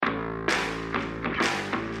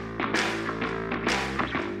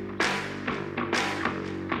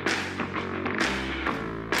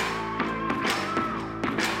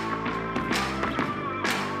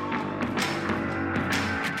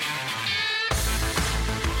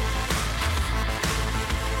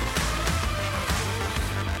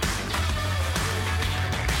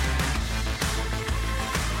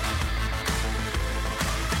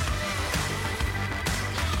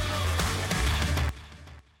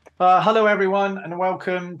Hello, everyone, and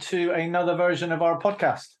welcome to another version of our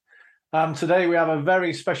podcast. Today, we have a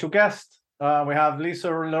very special guest. We have Lisa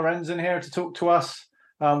Lorenzin here to talk to us.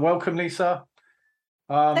 Welcome, Lisa.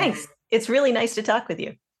 Thanks. It's really nice to talk with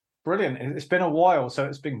you. Brilliant. It's been a while, so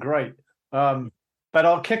it's been great. But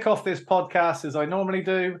I'll kick off this podcast as I normally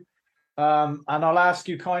do, and I'll ask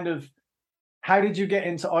you how did you get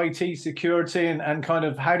into IT security and kind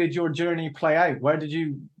of how did your journey play out?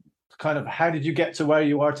 How did you get to where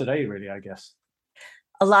you are today, really, I guess?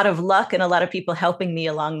 A lot of luck and a lot of people helping me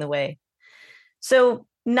along the way. So,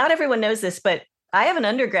 not everyone knows this, but I have an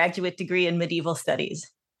undergraduate degree in medieval studies.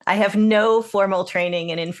 I have no formal training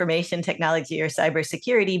in information technology or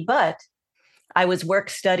cybersecurity, but I was work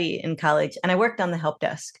study in college and I worked on the help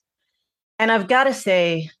desk. And I've got to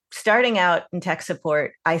say, starting out in tech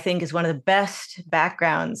support, I think is one of the best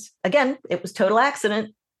backgrounds. Again, it was total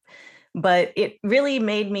accident, but it really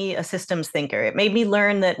made me a systems thinker. It made me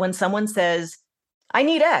learn that when someone says, I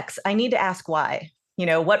need X, I need to ask why.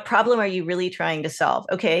 What problem are you really trying to solve?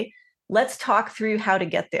 Okay, let's talk through how to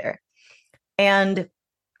get there. And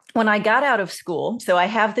when I got out of school, so I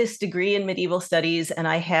have this degree in medieval studies and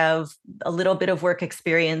I have a little bit of work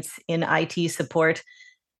experience in IT support.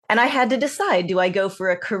 And I had to decide, do I go for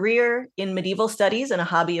a career in medieval studies and a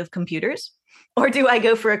hobby of computers? Or do I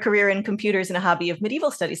go for a career in computers and a hobby of medieval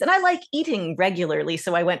studies? And I like eating regularly,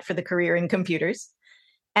 so I went for the career in computers.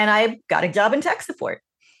 And I got a job in tech support.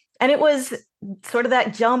 And it was sort of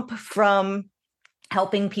that jump from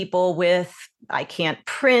helping people with, I can't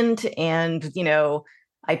print, and,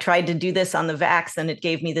 I tried to do this on the VAX and it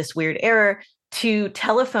gave me this weird error, to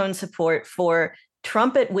telephone support for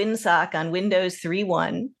Trumpet WinSock on Windows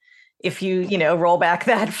 3.1, if you roll back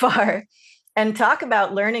that far. And talk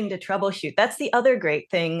about learning to troubleshoot. That's the other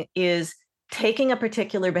great thing, is taking a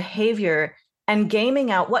particular behavior and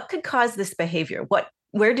gaming out what could cause this behavior.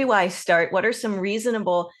 Where do I start? What are some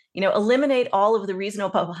reasonable, eliminate all of the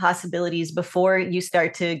reasonable possibilities before you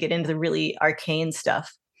start to get into the really arcane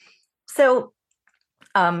stuff. So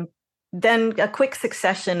then a quick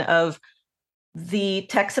succession of the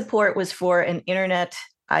tech support was for an internet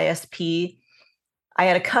ISP. I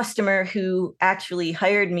had a customer who actually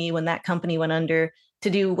hired me when that company went under to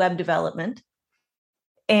do web development.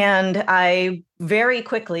 And I very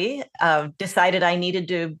quickly decided I needed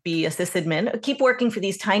to be a sysadmin, keep working for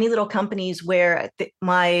these tiny little companies where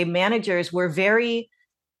my managers were very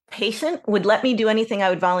patient, would let me do anything I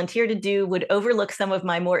would volunteer to do, would overlook some of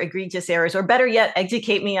my more egregious errors, or better yet,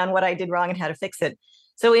 educate me on what I did wrong and how to fix it.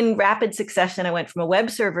 So in rapid succession, I went from a web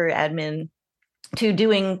server admin to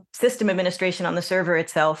doing system administration on the server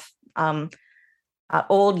itself, old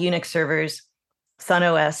Unix servers, Sun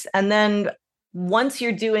OS. And then once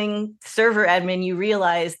you're doing server admin, you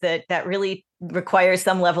realize that that really requires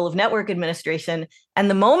some level of network administration. And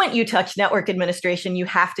the moment you touch network administration, you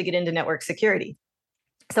have to get into network security.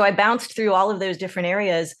 So I bounced through all of those different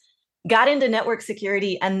areas, got into network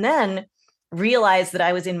security, and then realized that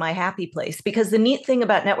I was in my happy place. Because the neat thing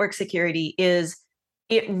about network security is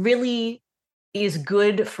it really is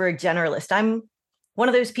good for a generalist. I'm one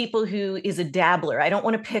of those people who is a dabbler. I don't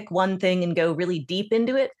want to pick one thing and go really deep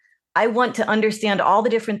into it. I want to understand all the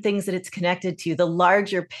different things that it's connected to, the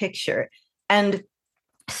larger picture. And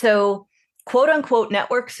so, quote unquote,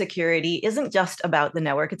 network security isn't just about the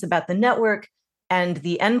network. It's about the network and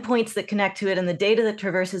the endpoints that connect to it and the data that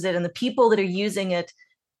traverses it and the people that are using it.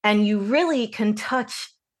 And you really can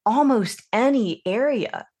touch almost any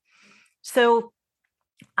area. So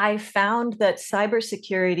I found that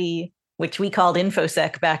cybersecurity, which we called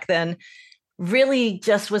InfoSec back then, really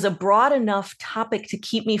just was a broad enough topic to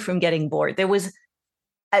keep me from getting bored. There was,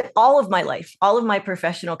 all of my life, all of my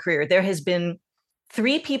professional career, there has been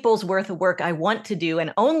 3 people's worth of work I want to do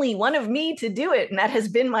and only one of me to do it. And that has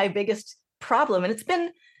been my biggest problem. And it's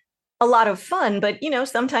been a lot of fun, but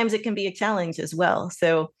sometimes it can be a challenge as well.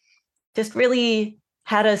 So just really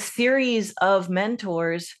had a series of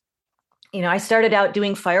mentors. I started out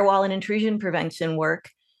doing firewall and intrusion prevention work,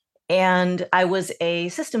 and I was a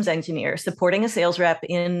systems engineer supporting a sales rep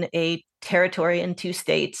in a territory in 2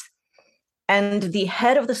 states. And the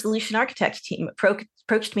head of the solution architects team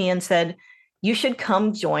approached me and said, you should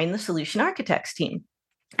come join the solution architects team.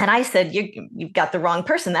 And I said, you've got the wrong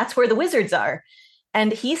person. That's where the wizards are.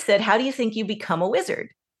 And he said, how do you think you become a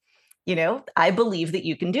wizard? I believe that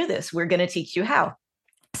you can do this. We're going to teach you how.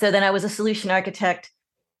 So then I was a solution architect.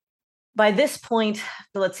 By this point,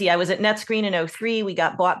 let's see, I was at NetScreen in 2003. We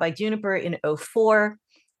got bought by Juniper in 2004.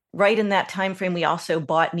 Right in that time frame, we also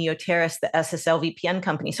bought Neoterras, the SSL VPN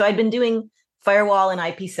company. So I'd been doing firewall and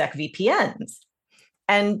IPsec VPNs.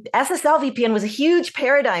 And SSL VPN was a huge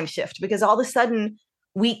paradigm shift because all of a sudden,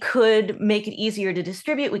 we could make it easier to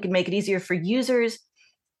distribute, we could make it easier for users.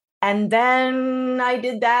 And then I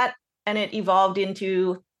did that, and it evolved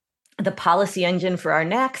into the policy engine for our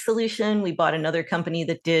NAC solution. We bought another company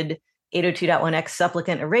that did 802.1x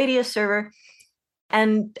supplicant Aradia server.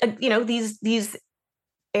 And these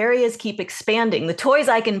areas keep expanding. The toys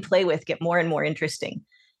I can play with get more and more interesting.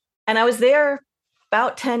 And I was there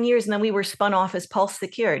about 10 years, and then we were spun off as Pulse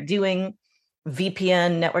Secure, doing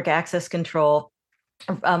VPN, network access control,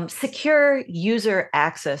 secure user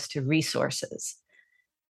access to resources.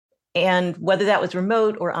 And whether that was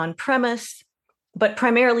remote or on-premise, but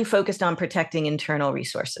primarily focused on protecting internal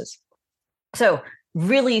resources. So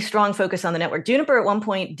really strong focus on the network. Juniper at one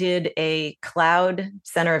point did a cloud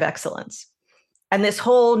center of excellence. And this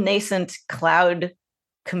whole nascent cloud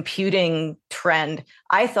computing trend,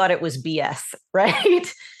 I thought it was BS,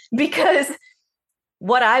 right? Because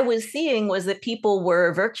what I was seeing was that people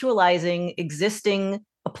were virtualizing existing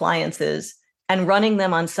appliances and running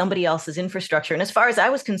them on somebody else's infrastructure. And as far as I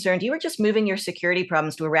was concerned, you were just moving your security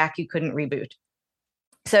problems to a rack you couldn't reboot.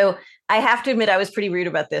 So I have to admit, I was pretty rude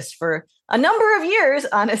about this for a number of years,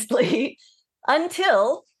 honestly,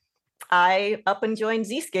 until I up and joined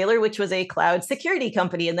Zscaler, which was a cloud security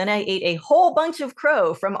company. And then I ate a whole bunch of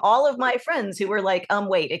crow from all of my friends who were like,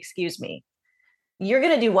 wait, excuse me, you're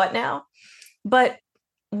going to do what now? But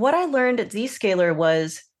what I learned at Zscaler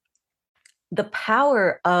was the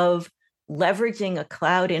power of leveraging a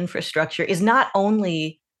cloud infrastructure is not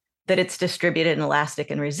only that it's distributed and elastic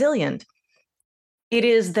and resilient, it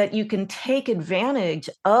is that you can take advantage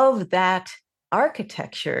of that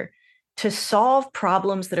architecture to solve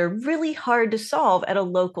problems that are really hard to solve at a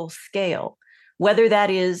local scale. Whether that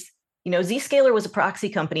is, Zscaler was a proxy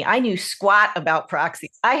company. I knew squat about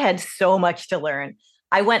proxies. I had so much to learn.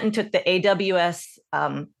 I went and took the AWS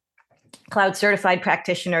Cloud Certified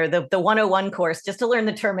Practitioner, the 101 course, just to learn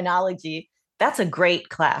the terminology. That's a great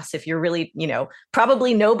class if you're really,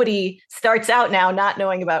 probably nobody starts out now not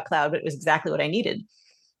knowing about cloud, but it was exactly what I needed.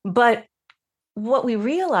 But what we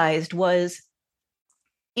realized was,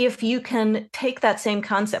 if you can take that same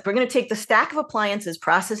concept, we're going to take the stack of appliances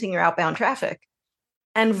processing your outbound traffic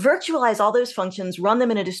and virtualize all those functions, run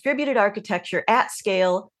them in a distributed architecture at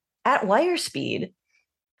scale, at wire speed,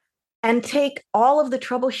 and take all of the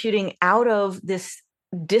troubleshooting out of this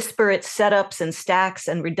disparate setups and stacks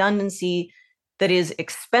and redundancy that is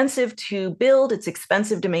expensive to build, it's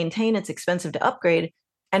expensive to maintain, it's expensive to upgrade,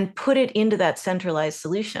 and put it into that centralized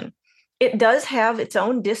solution. It does have its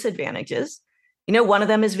own disadvantages. One of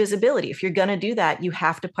them is visibility. If you're going to do that, you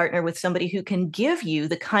have to partner with somebody who can give you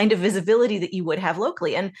the kind of visibility that you would have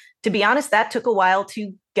locally. And to be honest, that took a while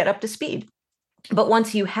to get up to speed. But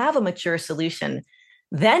once you have a mature solution,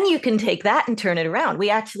 then you can take that and turn it around.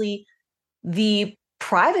 The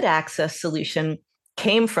private access solution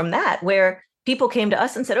came from that, where people came to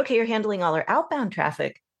us and said, okay, you're handling all our outbound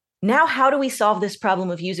traffic. Now, how do we solve this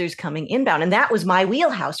problem of users coming inbound? And that was my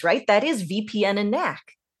wheelhouse, right? That is VPN and NAC.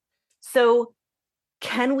 So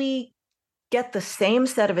can we get the same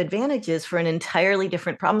set of advantages for an entirely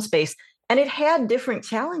different problem space? And it had different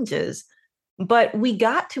challenges, but we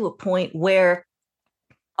got to a point where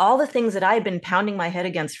all the things that I had been pounding my head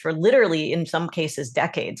against for literally, in some cases,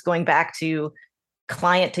 decades, going back to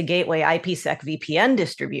client to gateway IPsec VPN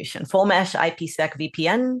distribution, full mesh IPsec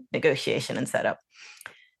VPN negotiation and setup.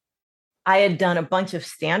 I had done a bunch of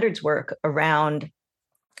standards work around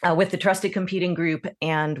with the Trusted Computing Group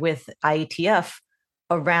and with IETF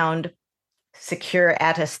around secure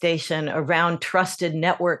attestation, around trusted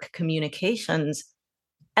network communications.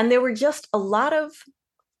 And there were just a lot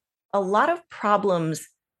of problems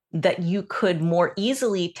that you could more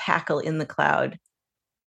easily tackle in the cloud,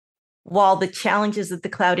 while the challenges that the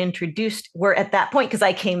cloud introduced were, at that point, because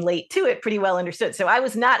I came late to it, pretty well understood. So I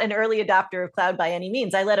was not an early adopter of cloud by any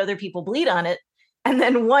means. I let other people bleed on it. And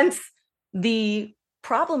then once the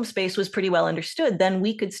problem space was pretty well understood, then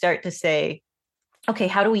we could start to say, okay,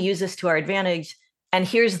 how do we use this to our advantage? And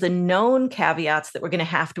here's the known caveats that we're going to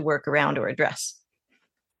have to work around or address.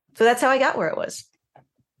 So that's how I got where it was.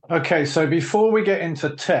 Okay, so before we get into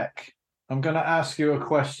tech, I'm going to ask you a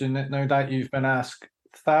question that no doubt you've been asked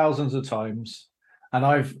thousands of times. And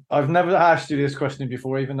I've never asked you this question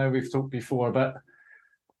before, even though we've talked before. But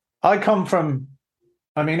I come from,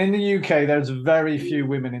 in the UK, there's very few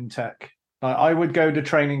women in tech. I would go to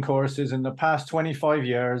training courses in the past 25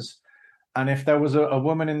 years. And if there was a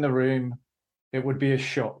woman in the room, it would be a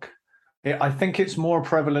shock. I think it's more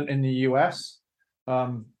prevalent in the US.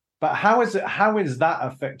 But how has that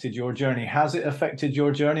affected your journey? Has it affected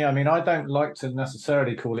your journey? I don't like to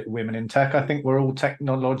necessarily call it women in tech. I think we're all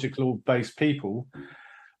technological based people.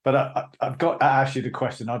 But I've got to ask you the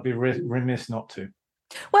question. I'd be remiss not to.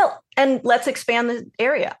 Well, and let's expand the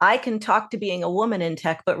area. I can talk to being a woman in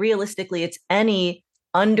tech, but realistically, it's any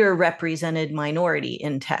underrepresented minority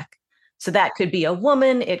in tech. So that could be a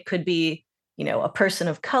woman, it could be, a person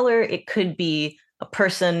of color, it could be a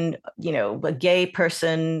person, a gay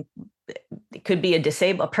person, it could be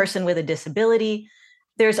a person with a disability.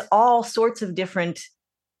 There's all sorts of different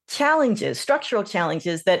challenges, structural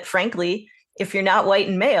challenges that, frankly, if you're not white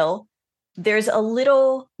and male, there's a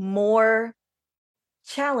little more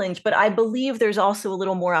challenge, but I believe there's also a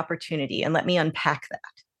little more opportunity. And let me unpack that.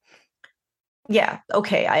 Yeah,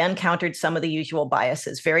 okay, I encountered some of the usual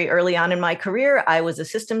biases. Very early on in my career, I was a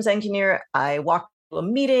systems engineer. I walked to a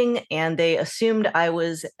meeting and they assumed I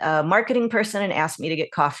was a marketing person and asked me to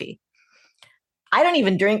get coffee. I don't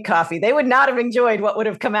even drink coffee. They would not have enjoyed what would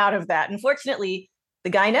have come out of that. Unfortunately, the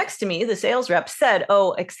guy next to me, the sales rep, said,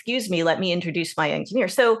 "Oh, excuse me, let me introduce my engineer."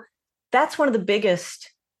 So that's one of the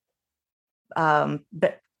biggest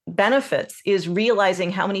benefits, is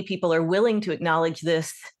realizing how many people are willing to acknowledge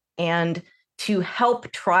this and to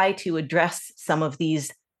help try to address some of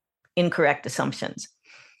these incorrect assumptions.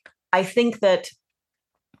 I think that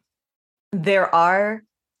there are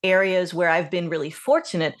areas where I've been really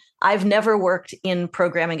fortunate. I've never worked in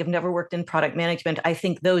programming. I've never worked in product management. I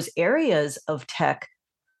think those areas of tech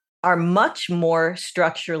are much more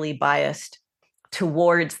structurally biased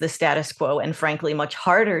towards the status quo, and frankly, much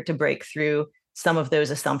harder to break through some of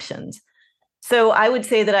those assumptions. So I would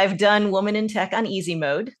say that I've done woman in tech on easy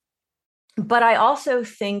mode, but I also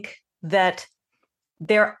think that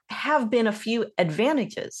there have been a few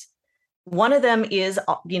advantages. One of them is,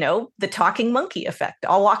 the talking monkey effect.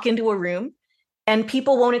 I'll walk into a room and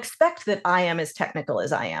people won't expect that I am as technical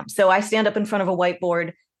as I am. So I stand up in front of a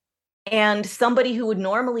whiteboard and somebody who would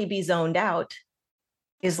normally be zoned out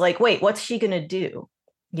is like, wait, what's she going to do?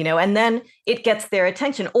 And then it gets their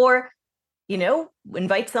attention. Or,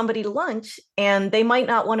 invite somebody to lunch and they might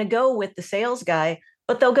not want to go with the sales guy,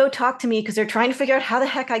 but they'll go talk to me because they're trying to figure out how the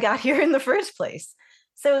heck I got here in the first place.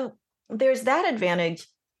 So there's that advantage.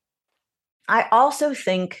 I also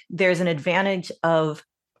think there's an advantage of,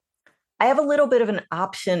 I have a little bit of an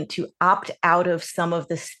option to opt out of some of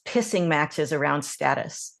the pissing matches around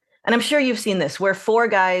status. And I'm sure you've seen this, where four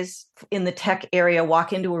guys in the tech area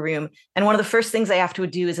walk into a room, and one of the first things they have to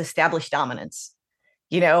do is establish dominance.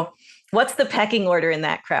 What's the pecking order in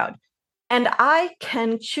that crowd? And I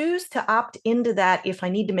can choose to opt into that if I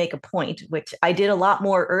need to make a point, which I did a lot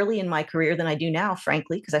more early in my career than I do now,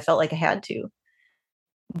 frankly, because I felt like I had to.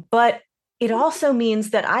 But it also means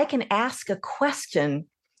that I can ask a question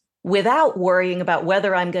without worrying about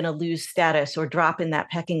whether I'm going to lose status or drop in that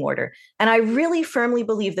pecking order. And I really firmly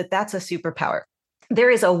believe that that's a superpower.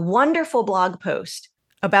 There is a wonderful blog post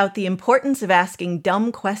about the importance of asking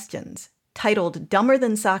dumb questions, titled "Dumber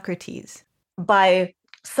Than Socrates," by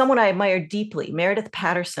someone I admire deeply, Meredith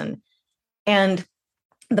Patterson. And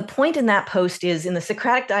the point in that post is, in the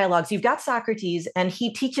Socratic dialogues, you've got Socrates and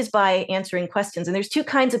he teaches by answering questions. And there's two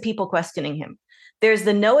kinds of people questioning him. There's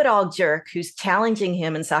the know-it-all jerk who's challenging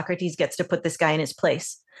him, and Socrates gets to put this guy in his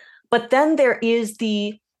place. But then there is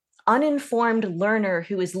the uninformed learner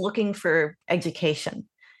who is looking for education.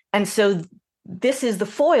 And so this is the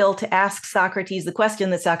foil to ask Socrates the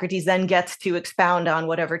question that Socrates then gets to expound on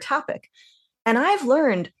whatever topic. And I've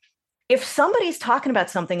learned, if somebody's talking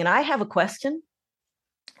about something and I have a question,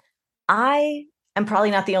 I am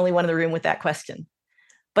probably not the only one in the room with that question.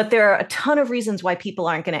 But there are a ton of reasons why people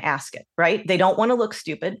aren't going to ask it, right? They don't want to look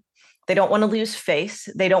stupid. They don't want to lose face.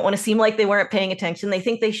 They don't want to seem like they weren't paying attention. They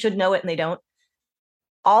think they should know it and they don't.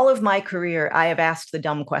 All of my career, I have asked the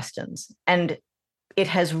dumb questions, and it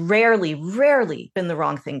has rarely been the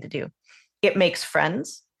wrong thing to do. It makes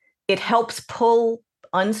friends. It helps pull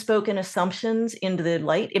unspoken assumptions into the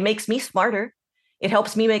light. It makes me smarter. It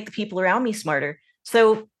helps me make the people around me smarter.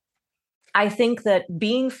 So I think that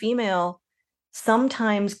being female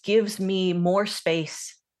sometimes gives me more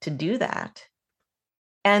space to do that.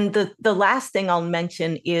 And the last thing I'll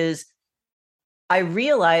mention is, I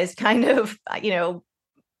realized kind of,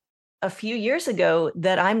 a few years ago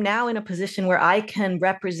that I'm now in a position where I can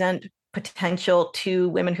represent potential to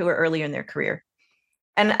women who are earlier in their career.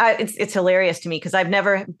 And it's hilarious to me because I've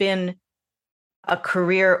never been a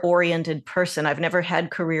career-oriented person. I've never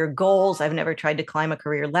had career goals. I've never tried to climb a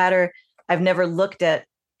career ladder. I've never looked at,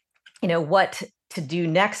 what to do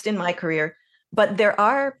next in my career. But there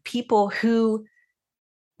are people who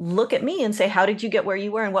look at me and say, how did you get where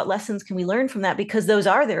you were? And what lessons can we learn from that? Because those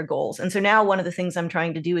are their goals. And so now one of the things I'm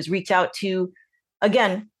trying to do is reach out to,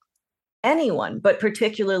 again, anyone, but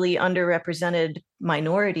particularly underrepresented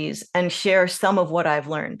minorities, and share some of what I've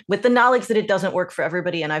learned with the knowledge that it doesn't work for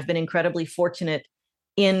everybody. And I've been incredibly fortunate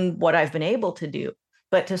in what I've been able to do,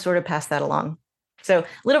 but to sort of pass that along. So a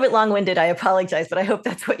little bit long-winded, I apologize, but I hope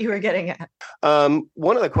that's what you were getting at.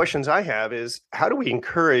 One of the questions I have is, how do we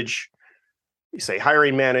encourage, say,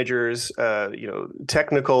 hiring managers,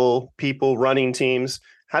 technical people running teams?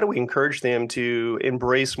 How do we encourage them to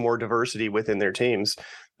embrace more diversity within their teams?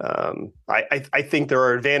 I think there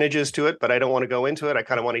are advantages to it, but I don't want to go into it. I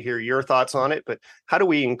kind of want to hear your thoughts on it. But how do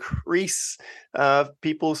we increase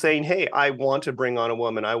people saying, hey, I want to bring on a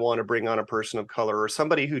woman, I want to bring on a person of color, or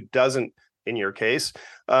somebody who doesn't, in your case,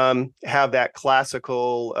 have that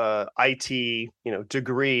classical IT,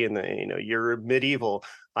 degree in the, you're medieval.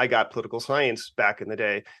 I got political science back in the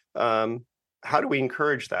day. How do we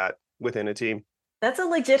encourage that within a team? That's a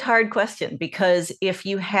legit hard question, because if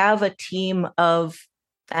you have a team of,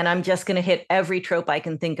 and I'm just going to hit every trope I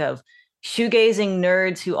can think of, shoegazing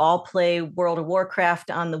nerds who all play World of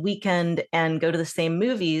Warcraft on the weekend and go to the same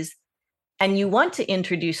movies, and you want to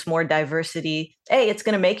introduce more diversity, A, it's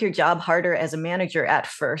going to make your job harder as a manager at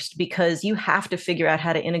first, because you have to figure out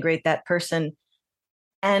how to integrate that person.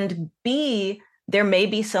 And B, there may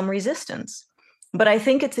be some resistance. But I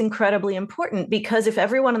think it's incredibly important, because if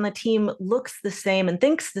everyone on the team looks the same and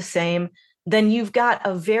thinks the same, then you've got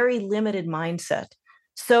a very limited mindset.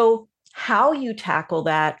 So how you tackle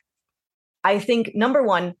that, I think, number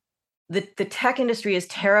one, the tech industry is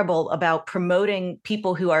terrible about promoting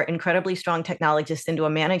people who are incredibly strong technologists into a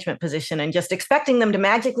management position and just expecting them to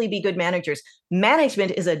magically be good managers.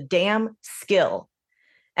 Management is a damn skill,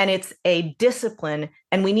 and it's a discipline,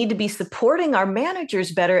 and we need to be supporting our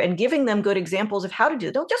managers better and giving them good examples of how to do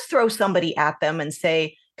it. Don't just throw somebody at them and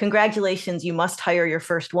say, congratulations, you must hire your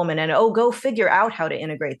first woman, and go figure out how to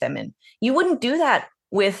integrate them in. You wouldn't do that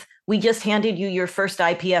with, we just handed you your first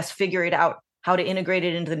IPS, figure it out how to integrate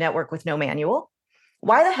it into the network with no manual.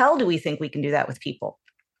 Why the hell do we think we can do that with people?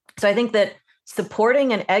 So I think that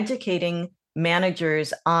supporting and educating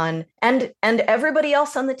managers on, and everybody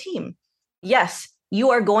else on the team, yes,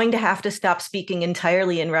 you are going to have to stop speaking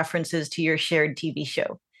entirely in references to your shared TV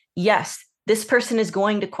show. Yes, this person is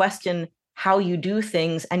going to question how you do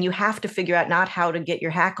things, and you have to figure out not how to get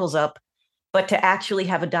your hackles up, but to actually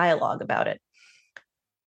have a dialogue about it.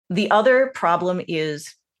 The other problem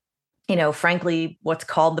is, frankly, what's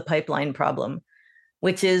called the pipeline problem,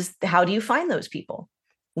 which is, how do you find those people?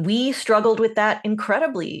 We struggled with that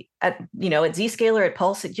incredibly at Zscaler, at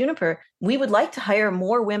Pulse, at Juniper. We would like to hire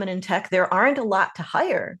more women in tech. There aren't a lot to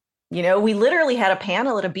hire. We literally had a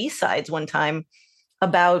panel at a B-Sides one time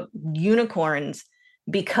about unicorns,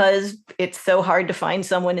 because it's so hard to find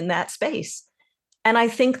someone in that space. And I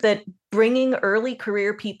think that bringing early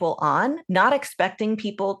career people on, not expecting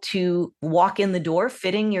people to walk in the door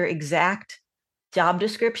fitting your exact job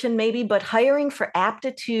description maybe, but hiring for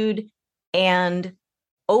aptitude and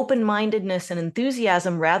open-mindedness and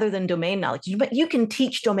enthusiasm rather than domain knowledge. But you can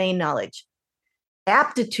teach domain knowledge.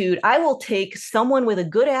 Aptitude, I will take someone with a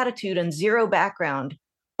good attitude and zero background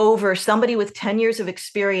over somebody with 10 years of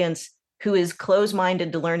experience who is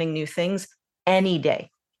closed-minded to learning new things any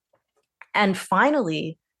day. And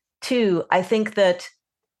finally, too, I think that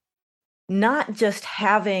not just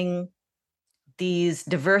having these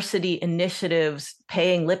diversity initiatives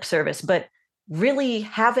paying lip service, but really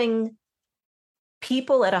having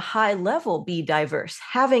people at a high level be diverse,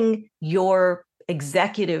 having your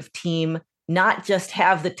executive team not just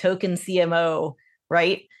have the token CMO,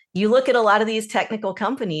 right? You look at a lot of these technical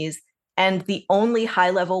companies, and the only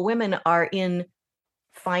high-level women are in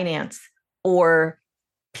finance or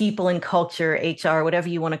people and culture, HR, whatever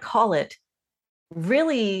you want to call it.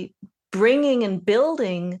 Really bringing and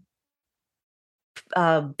building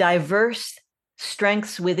diverse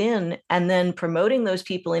strengths within, and then promoting those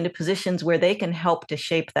people into positions where they can help to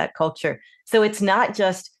shape that culture. So it's not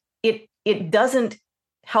just, it doesn't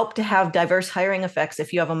help to have diverse hiring effects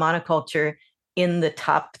if you have a monoculture in the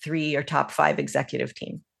top 3 or top 5 executive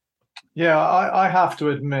team. Yeah, I have to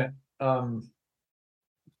admit,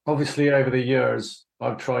 obviously over the years,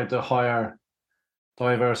 I've tried to hire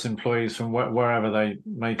diverse employees from wherever they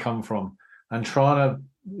may come from, and trying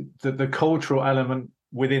to, the cultural element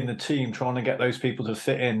within the team, trying to get those people to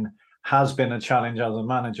fit in, has been a challenge as a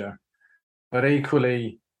manager. But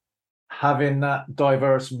equally, having that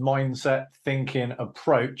diverse mindset, thinking,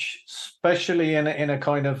 approach, especially in a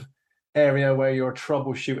kind of area where you're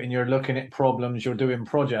troubleshooting, you're looking at problems, you're doing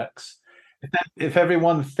projects. If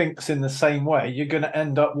everyone thinks in the same way, you're going to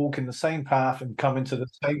end up walking the same path and coming to the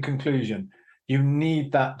same conclusion. You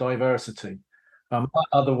need that diversity.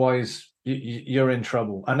 Otherwise, you're in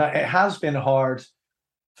trouble. And it has been hard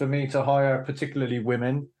for me to hire particularly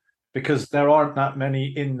women, because there aren't that many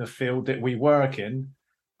in the field that we work in.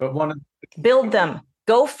 But build them.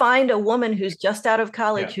 Go find a woman who's just out of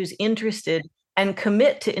college, Yeah. who's interested, and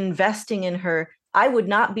commit to investing in her. I would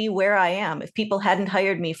not be where I am if people hadn't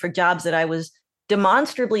hired me for jobs that I was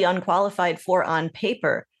demonstrably unqualified for on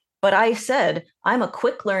paper. But I said, I'm a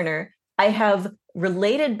quick learner. I have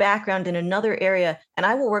related background in another area, and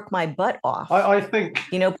I will work my butt off. I think,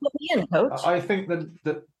 put me in, coach. I think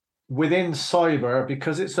that within cyber,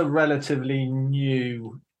 because it's a relatively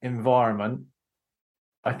new environment,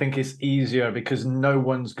 I think it's easier because no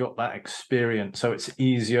one's got that experience. So it's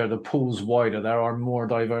easier. The pool's wider. There are more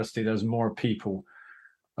diversity. There's more people.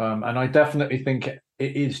 And I definitely think it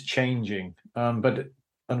is changing. But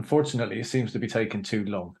unfortunately, it seems to be taking too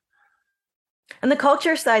long. And the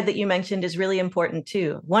culture side that you mentioned is really important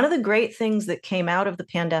too. One of the great things that came out of the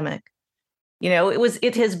pandemic,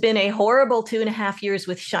 it has been a horrible 2.5 years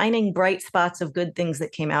with shining bright spots of good things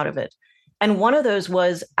that came out of it. And one of those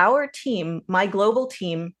was our team, my global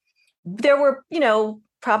team. There were,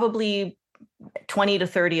 probably 20 to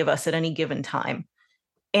 30 of us at any given time.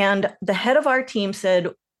 And the head of our team said,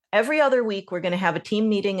 every other week, we're going to have a team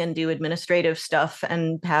meeting and do administrative stuff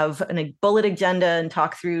and have a bullet agenda and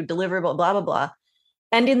talk through deliverable, blah, blah, blah.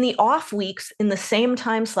 And in the off weeks, in the same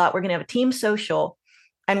time slot, we're going to have a team social,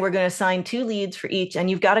 and we're going to assign 2 leads for each. And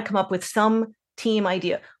you've got to come up with some team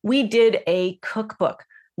idea. We did a cookbook.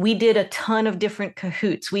 We did a ton of different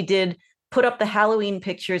Kahoots. We did put up the Halloween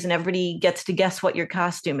pictures and everybody gets to guess what your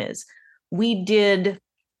costume is. We did,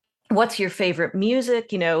 what's your favorite music?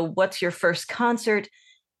 What's your first concert?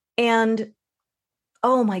 And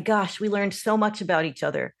oh my gosh, we learned so much about each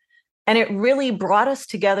other. And it really brought us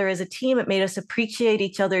together as a team. It made us appreciate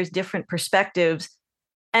each other's different perspectives.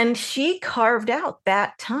 And she carved out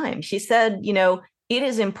that time. She said, it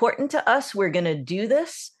is important to us. We're going to do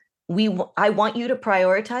this. I want you to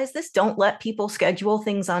prioritize this. Don't let people schedule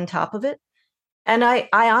things on top of it. And I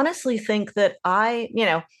honestly think that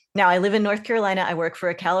now I live in North Carolina. I work for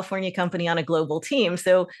a California company on a global team.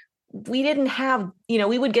 So we didn't have,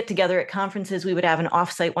 we would get together at conferences. We would have an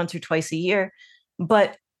offsite once or twice a year.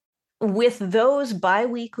 But with those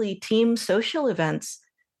biweekly team social events,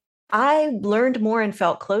 I learned more and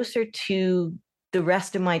felt closer to the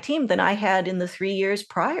rest of my team than I had in the 3 years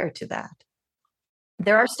prior to that.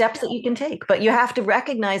 There are steps that you can take, but you have to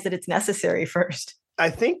recognize that it's necessary first. I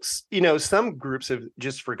think, some groups have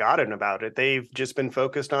just forgotten about it. They've just been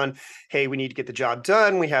focused on, hey, we need to get the job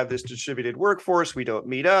done. We have this distributed workforce. We don't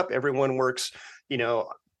meet up. Everyone works,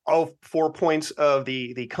 all 4 points of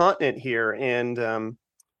the continent here. And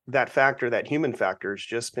that human factor has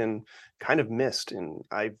just been kind of missed. And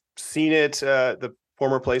I've seen it, the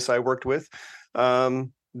former place I worked with,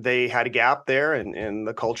 they had a gap there and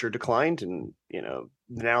the culture declined, and,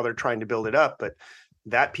 now they're trying to build it up. But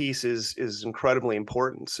that piece is incredibly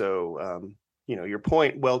important. So, your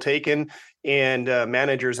point, well taken. And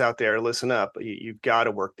managers out there, listen up. You've got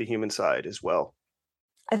to work the human side as well.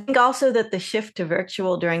 I think also that the shift to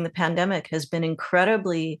virtual during the pandemic has been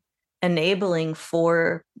incredibly enabling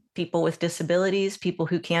for people with disabilities, people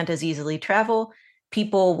who can't as easily travel,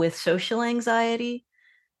 people with social anxiety.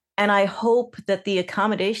 And I hope that the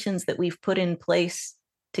accommodations that we've put in place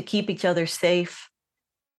to keep each other safe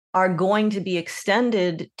are going to be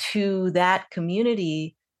extended to that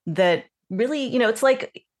community that really, it's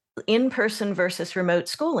like in-person versus remote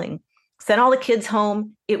schooling. Sent all the kids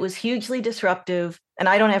home. It was hugely disruptive. And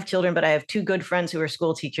I don't have children, but I have 2 good friends who are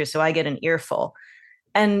school teachers, so I get an earful.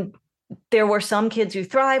 And there were some kids who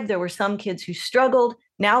thrived. There were some kids who struggled.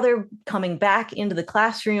 Now they're coming back into the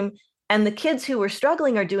classroom, and the kids who were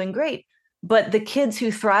struggling are doing great. But the kids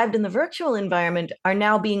who thrived in the virtual environment are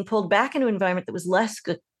now being pulled back into an environment that was less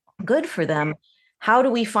good for them. How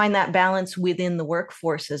do we find that balance within the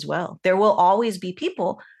workforce as well? There will always be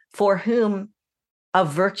people for whom a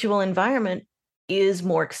virtual environment is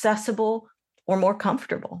more accessible or more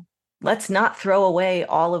comfortable. Let's not throw away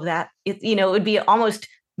all of that. It would be almost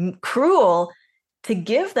cruel to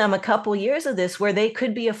give them a couple years of this where they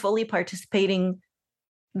could be a fully participating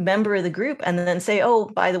member of the group and then say, oh,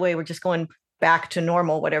 by the way, we're just going back to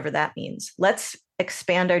normal, whatever that means. Let's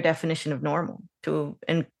expand our definition of normal to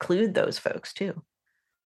include those folks too.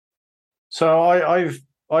 So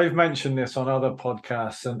I've mentioned this on other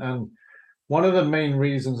podcasts, and one of the main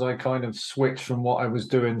reasons I kind of switched from what I was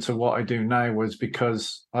doing to what I do now was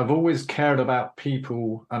because I've always cared about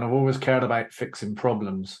people and I've always cared about fixing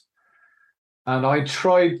problems. And I'm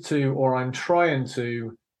trying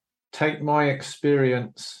to take my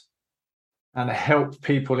experience and help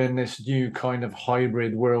people in this new kind of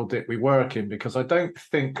hybrid world that we work in, because I don't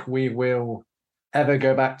think we will ever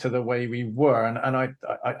go back to the way we were. And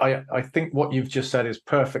I think what you've just said is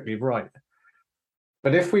perfectly right.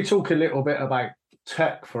 But if we talk a little bit about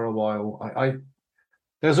tech for a while,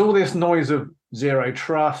 there's all this noise of zero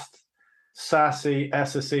trust, SASE,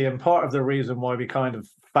 SSE, and part of the reason why we kind of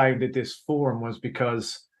founded this forum was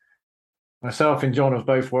because myself and John have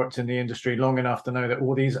both worked in the industry long enough to know that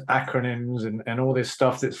all these acronyms and all this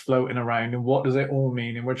stuff that's floating around, and what does it all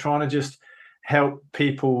mean? And we're trying to just help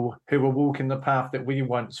people who are walking the path that we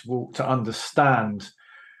once walked to understand,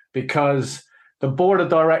 because the board of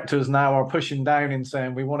directors now are pushing down and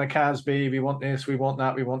saying, we want a CASB, we want this, we want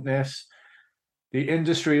that, we want this. The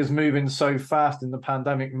industry is moving so fast, and the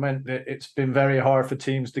pandemic meant that it's been very hard for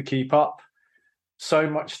teams to keep up. So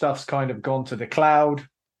much stuff's kind of gone to the cloud,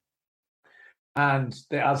 and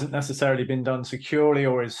it hasn't necessarily been done securely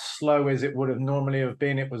or as slow as it would have normally have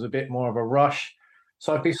been. It was a bit more of a rush.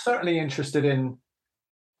 So I'd be certainly interested in,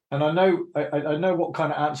 and I know what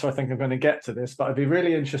kind of answer I think I'm going to get to this, but I'd be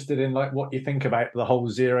really interested in like what you think about the whole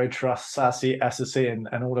zero trust, SASE, SSE,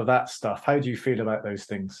 and all of that stuff. How do you feel about those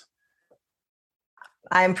things?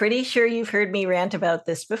 I'm pretty sure you've heard me rant about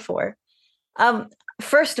this before.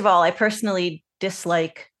 First of all, I personally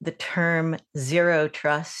dislike the term zero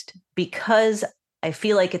trust because I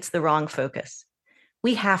feel like it's the wrong focus.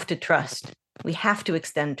 We have to trust. We have to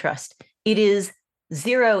extend trust. It is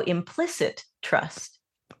zero implicit trust.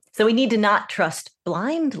 So we need to not trust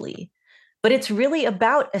blindly, but it's really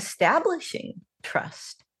about establishing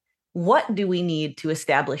trust. What do we need to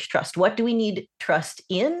establish trust? What do we need trust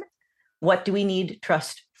in? What do we need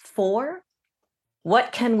trust for?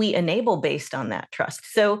 What can we enable based on that trust?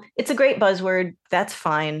 So it's a great buzzword. That's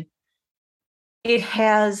fine. It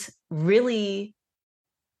has really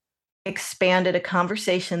expanded a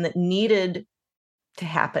conversation that needed to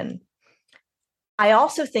happen. I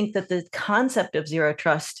also think that the concept of zero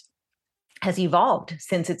trust has evolved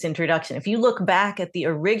since its introduction. If you look back at the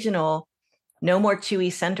original No More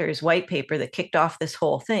Chewy Centers white paper that kicked off this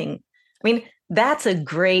whole thing, I mean, that's a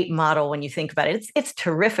great model when you think about it. It's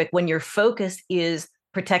terrific when your focus is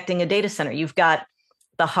protecting a data center. You've got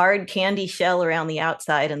the hard candy shell around the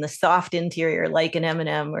outside and the soft interior like an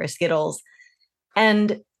M&M or a Skittles.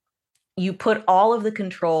 And you put all of the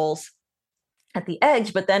controls at the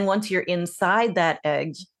edge, but then once you're inside that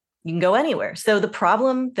edge, you can go anywhere. So the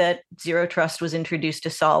problem that Zero Trust was introduced to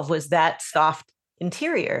solve was that soft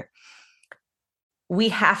interior. We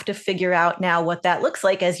have to figure out now what that looks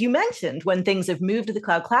like, as you mentioned, when things have moved to the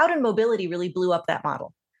cloud. Cloud and mobility really blew up that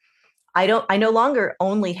model. I no longer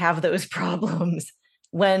only have those problems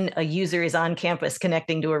when a user is on campus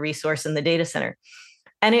connecting to a resource in the data center.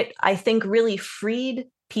 And it, I think, really freed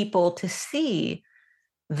people to see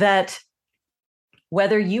that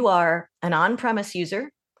whether you are an on-premise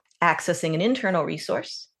user accessing an internal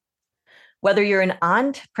resource, whether you're an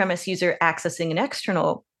on-premise user accessing an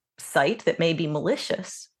external site that may be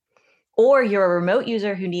malicious, or you're a remote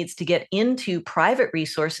user who needs to get into private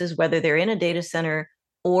resources, whether they're in a data center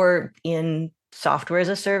or in software as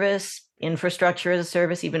a service, infrastructure as a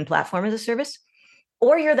service, even platform as a service,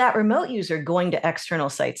 or you're that remote user going to external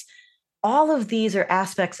sites. All of these are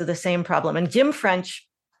aspects of the same problem. And Jim French,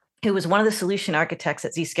 who was one of the solution architects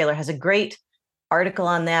at Zscaler, has a great article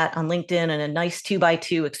on that on LinkedIn and a nice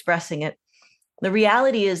 2x2 expressing it. The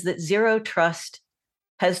reality is that zero trust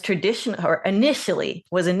has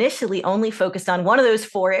was initially only focused on one of those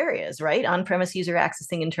four areas, right? On-premise user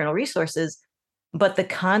accessing internal resources, but the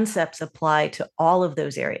concepts apply to all of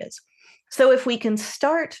those areas. So if we can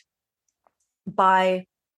start by,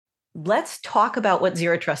 let's talk about what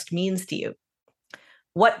zero trust means to you.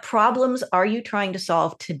 What problems are you trying to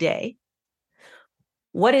solve today?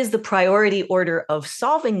 What is the priority order of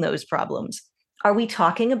solving those problems? Are we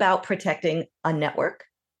talking about protecting a network?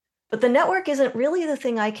 But the network isn't really the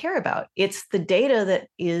thing I care about. It's the data that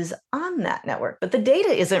is on that network. But the data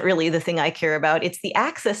isn't really the thing I care about. It's the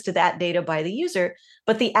access to that data by the user.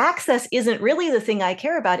 But the access isn't really the thing I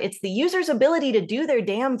care about. It's the user's ability to do their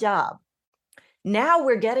damn job. Now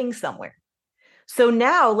we're getting somewhere. So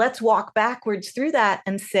now let's walk backwards through that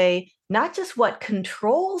and say, not just what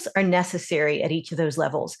controls are necessary at each of those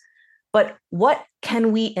levels, but what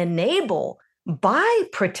can we enable by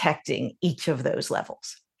protecting each of those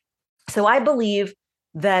levels? So I believe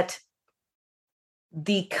that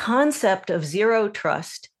the concept of zero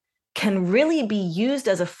trust can really be used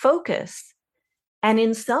as a focus, and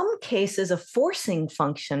in some cases, a forcing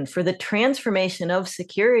function for the transformation of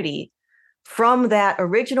security from that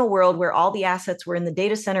original world where all the assets were in the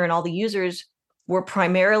data center and all the users were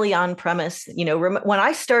primarily on premise. When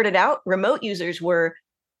I started out, remote users were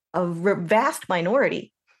a vast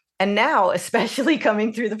minority. And now, especially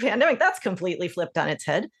coming through the pandemic, that's completely flipped on its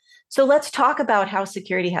head. So let's talk about how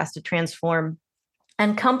security has to transform.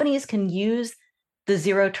 And companies can use the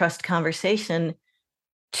zero trust conversation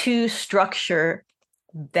to structure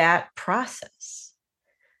that process.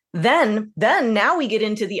 Then now we get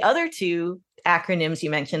into the other two acronyms you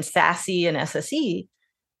mentioned, SASE and SSE.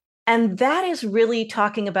 And that is really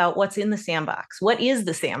talking about what's in the sandbox. What is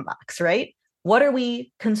the sandbox, right? What are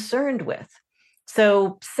we concerned with?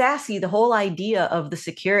 So SASE, the whole idea of the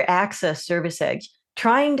secure access service edge,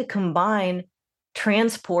 trying to combine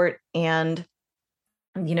transport and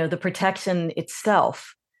the protection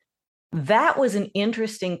itself. That was an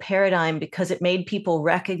interesting paradigm because it made people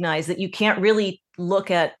recognize that you can't really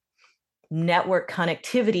look at network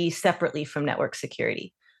connectivity separately from network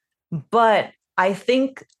security. But I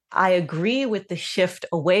think I agree with the shift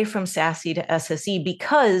away from SASE to SSE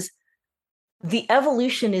because the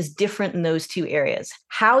evolution is different in those two areas.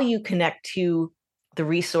 How you connect to the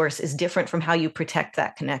resource is different from how you protect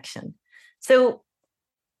that connection. So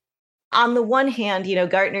on the one hand,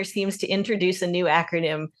 Gartner seems to introduce a new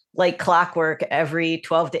acronym like clockwork every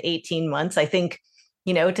 12 to 18 months, I think,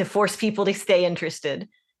 to force people to stay interested.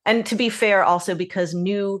 And to be fair, also because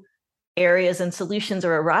new areas and solutions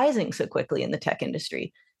are arising so quickly in the tech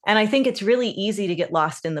industry. And I think it's really easy to get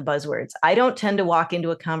lost in the buzzwords. I don't tend to walk into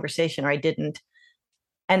a conversation, or I didn't,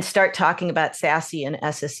 and start talking about SASE and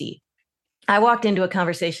SSE. I walked into a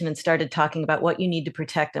conversation and started talking about what you need to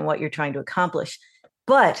protect and what you're trying to accomplish.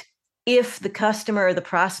 But if the customer or the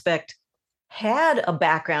prospect had a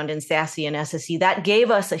background in SASE and SSE, that gave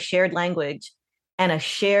us a shared language and a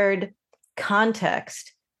shared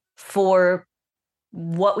context for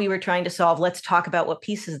what we were trying to solve. Let's talk about what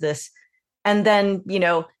piece is this. And then,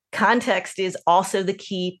 context is also the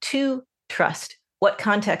key to trust. What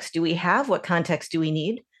context do we have? What context do we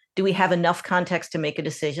need? Do we have enough context to make a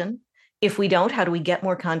decision? If we don't, how do we get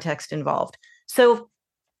more context involved? So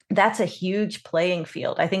that's a huge playing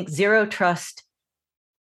field. I think zero trust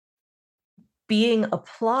being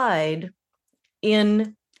applied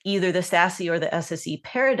in either the SASE or the SSE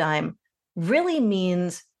paradigm really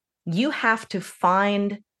means you have to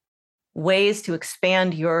find ways to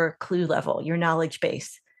expand your clue level, your knowledge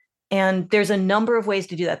base. And there's a number of ways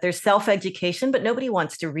to do that. There's self-education, but nobody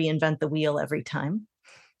wants to reinvent the wheel every time.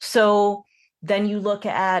 So then you look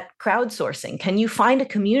at crowdsourcing. Can you find a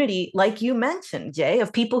community, like you mentioned, Jay,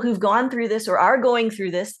 of people who've gone through this or are going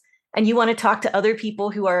through this, and you want to talk to other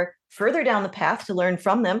people who are further down the path to learn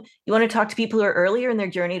from them? You want to talk to people who are earlier in their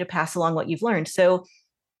journey to pass along what you've learned. So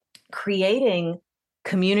creating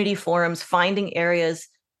community forums, finding areas.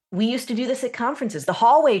 We used to do this at conferences. The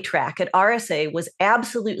hallway track at RSA was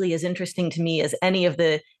absolutely as interesting to me as any of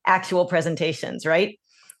the actual presentations, right?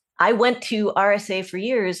 I went to RSA for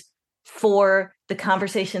years for the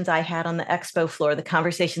conversations I had on the expo floor, the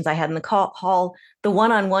conversations I had in the hall, the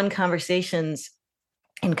one-on-one conversations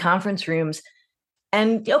in conference rooms.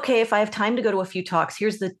 And okay, if I have time to go to a few talks,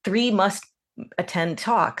 here's the 3 must-attend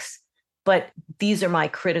talks, but these are my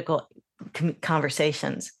critical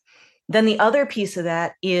conversations. Then the other piece of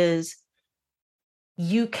that is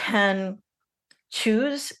you can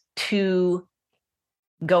choose to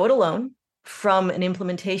go it alone from an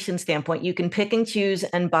implementation standpoint. You can pick and choose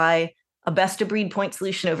and buy a best of breed point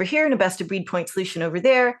solution over here and a best of breed point solution over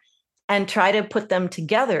there and try to put them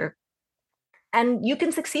together. And you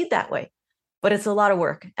can succeed that way, but it's a lot of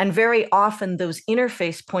work. And very often those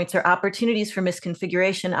interface points are opportunities for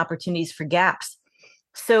misconfiguration, opportunities for gaps.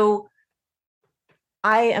 So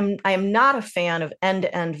I am not a fan of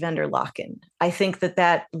end-to-end vendor lock-in. I think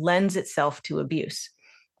that lends itself to abuse.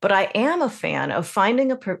 But I am a fan of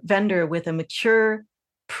finding a vendor with a mature,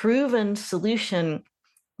 proven solution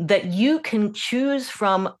that you can choose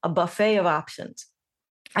from a buffet of options.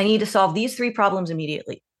 I need to solve these 3 problems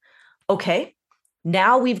immediately. Okay,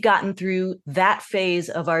 now we've gotten through that phase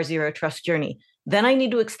of our zero trust journey. Then I need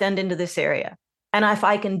to extend into this area. And if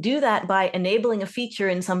I can do that by enabling a feature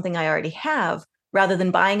in something I already have, rather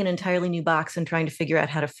than buying an entirely new box and trying to figure out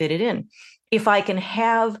how to fit it in. If I can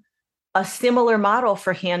have a similar model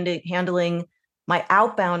for handling my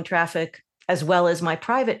outbound traffic as well as my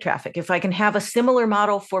private traffic, if I can have a similar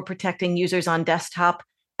model for protecting users on desktop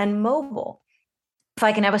and mobile, if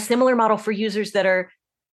I can have a similar model for users that are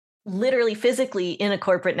literally physically in a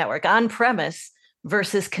corporate network on premise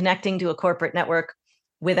versus connecting to a corporate network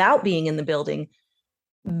without being in the building,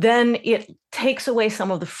 then it takes away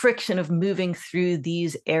some of the friction of moving through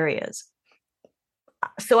these areas.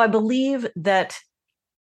 So I believe that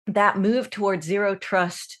move towards zero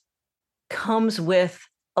trust comes with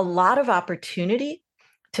a lot of opportunity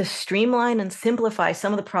to streamline and simplify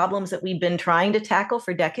some of the problems that we've been trying to tackle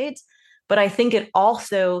for decades. But I think it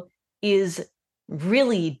also is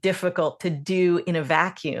really difficult to do in a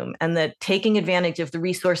vacuum, and that taking advantage of the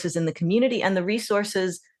resources in the community and the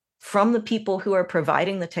resources from the people who are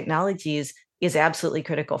providing the technologies is absolutely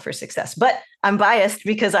critical for success. But I'm biased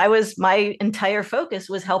because my entire focus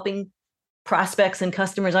was helping prospects and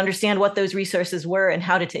customers understand what those resources were and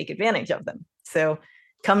how to take advantage of them. So it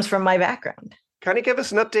comes from my background. Kind of give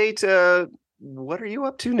us an update. What are you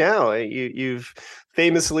up to now? You've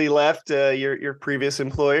famously left your previous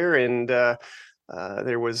employer, and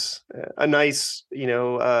there was a nice,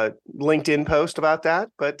 LinkedIn post about that.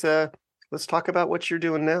 But let's talk about what you're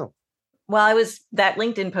doing now. Well, that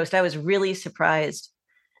LinkedIn post, I was really surprised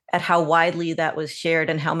at how widely that was shared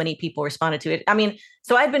and how many people responded to it. I mean,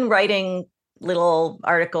 so I'd been writing little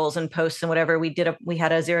articles and posts and whatever. We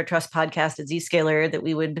had a Zero Trust podcast at Zscaler that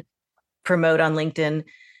we would promote on LinkedIn.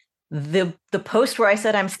 The post where I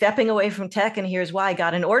said I'm stepping away from tech and here's why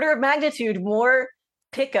got an order of magnitude more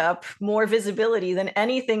pickup, more visibility than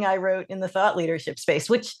anything I wrote in the thought leadership space,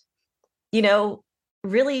 which,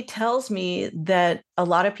 really tells me that a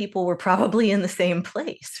lot of people were probably in the same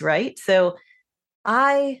place, right? So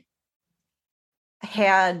I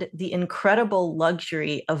had the incredible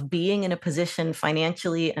luxury of being in a position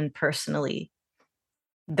financially and personally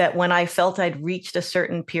that when I felt I'd reached a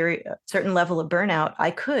certain level of burnout, I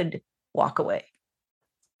could walk away.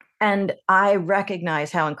 And I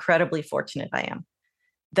recognize how incredibly fortunate I am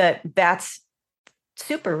that that's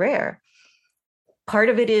super rare. Part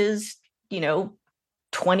of it is,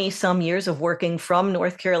 20 some years of working from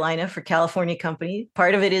North Carolina for California company.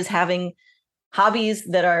 Part of it is having hobbies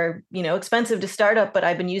that are, expensive to start up, but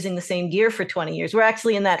I've been using the same gear for 20 years. We're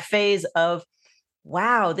actually in that phase of,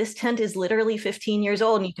 wow, this tent is literally 15 years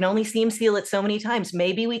old and you can only seam seal it so many times.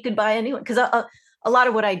 Maybe we could buy a new one. Because a lot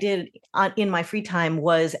of what I did in my free time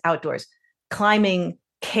was outdoors, climbing,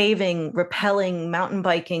 caving, rappelling, mountain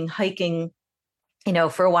biking, hiking,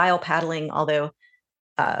 for a while paddling, although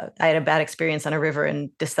I had a bad experience on a river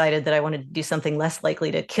and decided that I wanted to do something less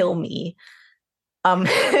likely to kill me.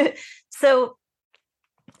 So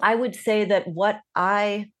I would say that what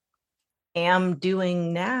I am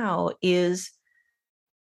doing now is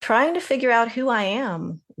trying to figure out who I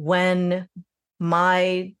am when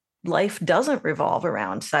my life doesn't revolve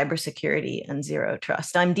around cybersecurity and zero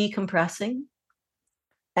trust. I'm decompressing,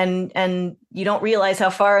 and you don't realize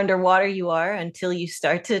how far underwater you are until you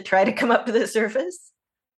start to try to come up to the surface.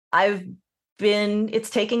 It's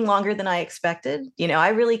taking longer than I expected. I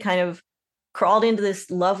really kind of crawled into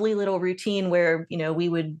this lovely little routine where, we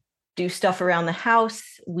would do stuff around the house.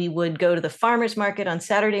 We would go to the farmer's market on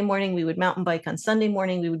Saturday morning. We would mountain bike on Sunday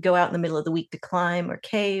morning. We would go out in the middle of the week to climb or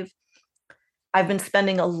cave. I've been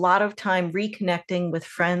spending a lot of time reconnecting with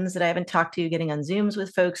friends that I haven't talked to, getting on Zooms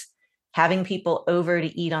with folks, having people over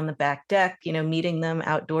to eat on the back deck, meeting them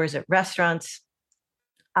outdoors at restaurants.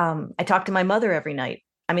 I talk to my mother every night.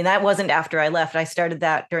 I mean, that wasn't after I left. I started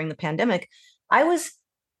that during the pandemic. I was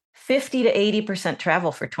 50 to 80%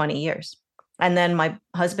 travel for 20 years. And then my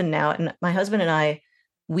husband and I,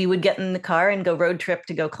 we would get in the car and go road trip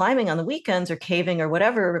to go climbing on the weekends or caving or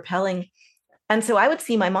whatever, rappelling. And so I would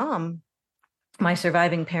see my mom, my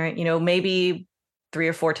surviving parent, maybe 3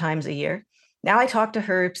 or 4 times a year. Now I talk to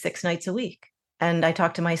her 6 nights a week. And I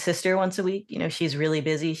talk to my sister once a week. She's really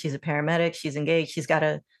busy. She's a paramedic. She's engaged. She's got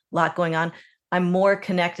a lot going on. I'm more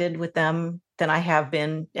connected with them than I have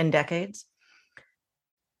been in decades.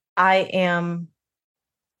 I am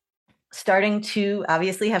starting to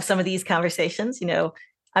obviously have some of these conversations.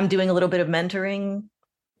 I'm doing a little bit of mentoring.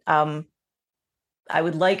 I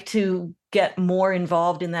would like to get more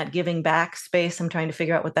involved in that giving back space. I'm trying to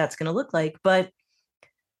figure out what that's going to look like. But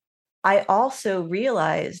I also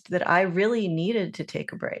realized that I really needed to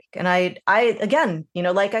take a break. And I again,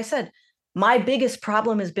 like I said, my biggest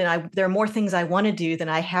problem has been there are more things I want to do than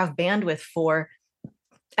I have bandwidth for.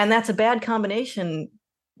 And that's a bad combination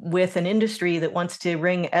with an industry that wants to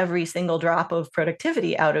wring every single drop of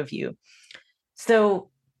productivity out of you. So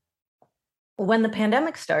when the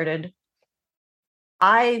pandemic started,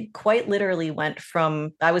 I quite literally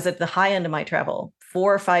I was at the high end of my travel,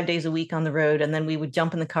 4 or 5 days a week on the road, and then we would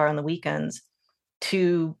jump in the car on the weekends,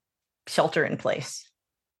 to shelter in place.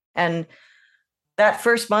 And that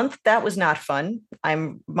first month, that was not fun.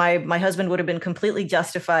 My husband would have been completely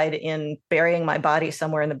justified in burying my body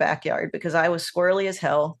somewhere in the backyard because I was squirrely as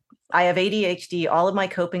hell. I have ADHD. All of my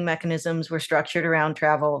coping mechanisms were structured around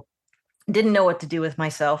travel. Didn't know what to do with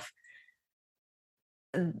myself.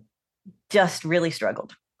 Just really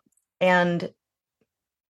struggled. And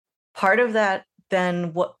part of that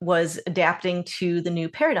then what was adapting to the new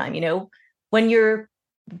paradigm. When you're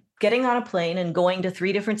getting on a plane and going to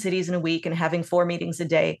 3 different cities in a week and having 4 meetings a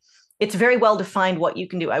day, it's very well defined what you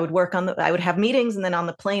can do. I would have meetings, and then on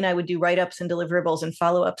the plane I would do write-ups and deliverables and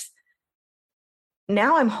follow-ups.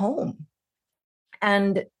 Now I'm home.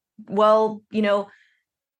 And well,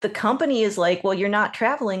 the company is like, well, you're not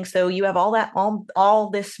traveling, so you have all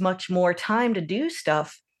this much more time to do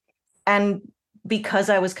stuff. And because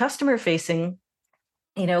I was customer facing,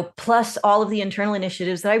 plus all of the internal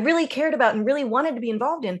initiatives that I really cared about and really wanted to be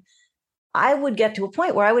involved in, I would get to a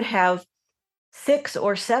point where I would have 6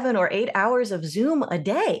 or 7 or 8 hours of Zoom a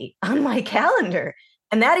day on my calendar.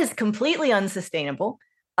 And that is completely unsustainable.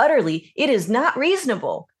 Utterly, it is not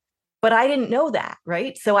reasonable. But I didn't know that,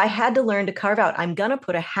 right? So I had to learn to carve out, I'm going to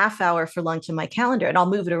put a half hour for lunch in my calendar, and I'll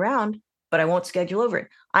move it around, but I won't schedule over it.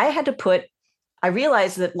 I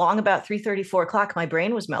realized that long about 3:30, 4 o'clock, my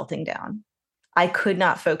brain was melting down. I could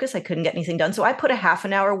not focus. I couldn't get anything done. So I put a half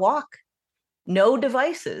an hour walk, no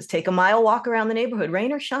devices, take a mile walk around the neighborhood,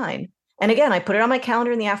 rain or shine. And again, I put it on my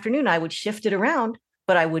calendar in the afternoon. I would shift it around,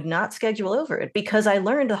 but I would not schedule over it, because I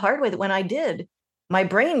learned the hard way that when I did, my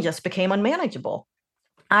brain just became unmanageable.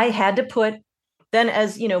 I had to put, then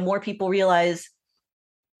as more people realize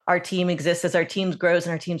our team exists, as our teams grows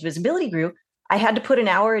and our team's visibility grew, I had to put an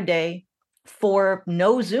hour a day for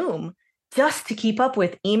no Zoom, just to keep up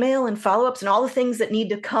with email and follow-ups and all the things that need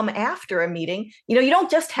to come after a meeting. You don't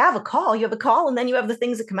just have a call, you have a call, and then you have the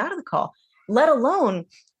things that come out of the call, let alone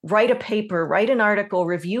write a paper, write an article,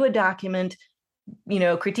 review a document,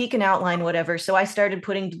 critique an outline, whatever. So I started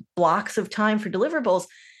putting blocks of time for deliverables.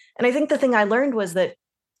 And I think the thing I learned was that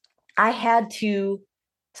I had to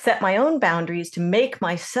set my own boundaries to make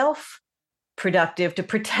myself productive, to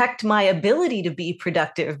protect my ability to be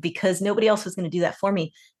productive, because nobody else was going to do that for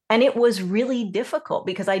me. And it was really difficult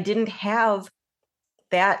because I didn't have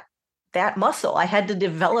that muscle. I had to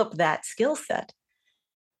develop that skill set.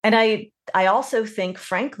 And I also think,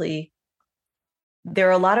 frankly, there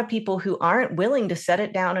are a lot of people who aren't willing to set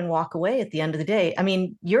it down and walk away at the end of the day. I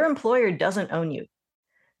mean, your employer doesn't own you.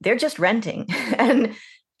 They're just renting. And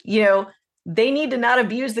they need to not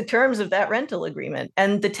abuse the terms of that rental agreement.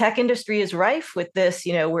 And the tech industry is rife with this.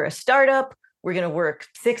 We're a startup. We're going to work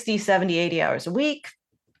 60, 70, 80 hours a week.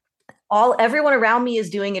 Everyone around me is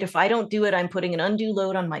doing it. If I don't do it, I'm putting an undue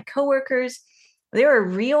load on my coworkers. There are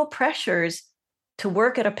real pressures to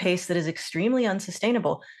work at a pace that is extremely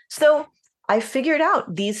unsustainable. So I figured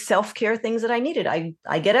out these self-care things that I needed.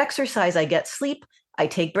 I get exercise, I get sleep, I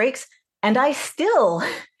take breaks, and I still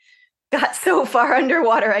got so far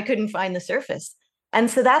underwater I couldn't find the surface.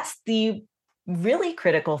 And so that's the really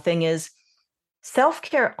critical thing, is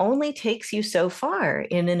self-care only takes you so far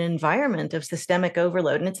in an environment of systemic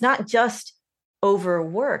overload. And it's not just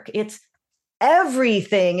overwork, it's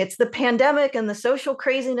everything. It's the pandemic and the social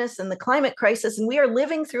craziness and the climate crisis. And we are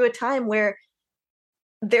living through a time where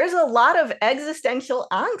there's a lot of existential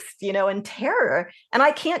angst, and terror. And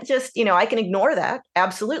I can't just, I can ignore that.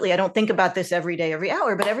 Absolutely. I don't think about this every day, every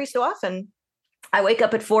hour, but every so often I wake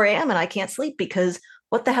up at 4 a.m. and I can't sleep because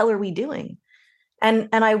what the hell are we doing? And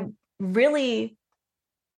I really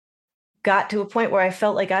got to a point where I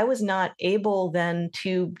felt like I was not able then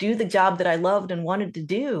to do the job that I loved and wanted to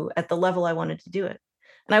do at the level I wanted to do it.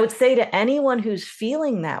 And I would say to anyone who's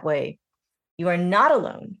feeling that way, you are not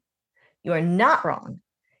alone. You are not wrong.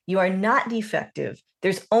 You are not defective.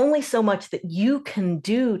 There's only so much that you can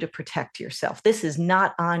do to protect yourself. This is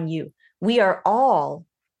not on you. We are all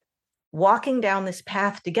walking down this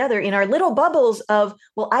path together in our little bubbles of,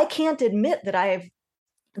 well, I can't admit that I have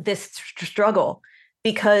this struggle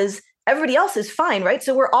because everybody else is fine, right?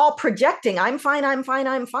 So we're all projecting, I'm fine, I'm fine,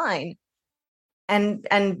 I'm fine. And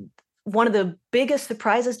one of the biggest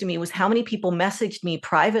surprises to me was how many people messaged me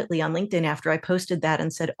privately on LinkedIn after I posted that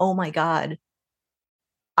and said, oh my God,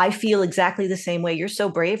 I feel exactly the same way. You're so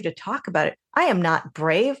brave to talk about it. I am not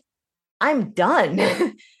brave. I'm done.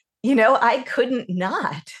 I couldn't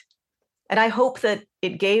not. And I hope that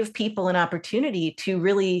it gave people an opportunity to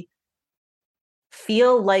really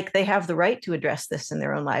feel like they have the right to address this in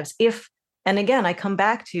their own lives. And again, I come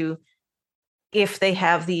back to if they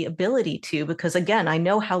have the ability to, because again, I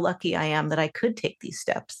know how lucky I am that I could take these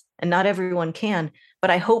steps, and not everyone can, but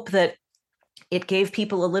I hope that it gave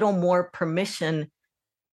people a little more permission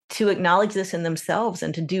to acknowledge this in themselves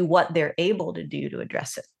and to do what they're able to do to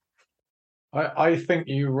address it. I think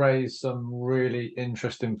you raised some really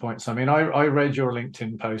interesting points. I mean, I read your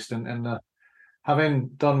LinkedIn post, and having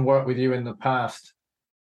done work with you in the past,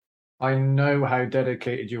 I know how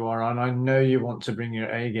dedicated you are, and I know you want to bring your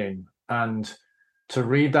A game. And to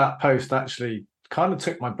read that post actually kind of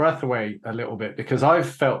took my breath away a little bit, because I've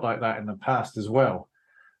felt like that in the past as well.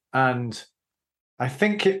 And I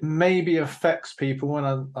think it maybe affects people,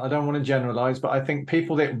 and I don't want to generalize, but I think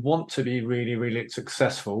people that want to be really, really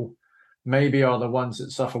successful maybe are the ones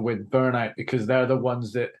that suffer with burnout, because they're the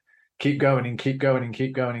ones that keep going and keep going and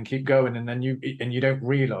keep going and keep going, and then you don't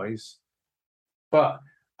realize. But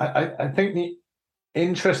I think the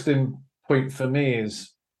interesting point for me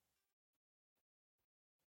is,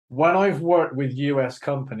 when I've worked with US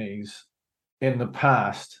companies in the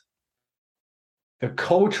past, the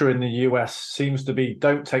culture in the US seems to be,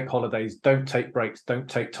 don't take holidays, don't take breaks, don't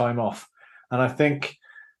take time off. And I think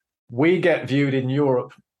we get viewed in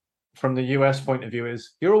Europe from the US point of view as,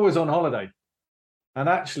 you're always on holiday. And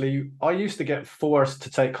actually, I used to get forced to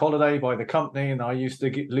take holiday by the company, and I used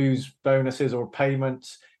to lose bonuses or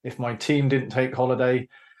payments if my team didn't take holiday.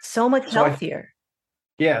 So much healthier.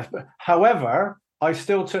 Yeah. However, I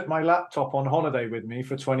still took my laptop on holiday with me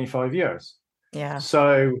for 25 years. Yeah.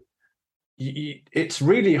 So it's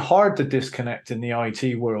really hard to disconnect in the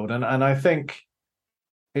IT world. And I think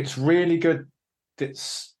it's really good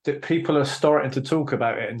that people are starting to talk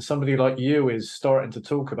about it. And somebody like you is starting to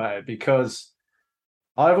talk about it, because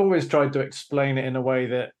I've always tried to explain it in a way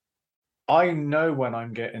that I know when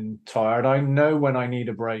I'm getting tired. I know when I need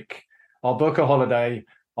a break. I'll book a holiday.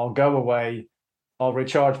 I'll go away. I'll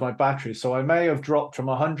recharge my batteries. So I may have dropped from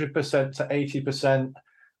 100% to 80%.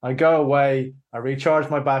 I go away. I recharge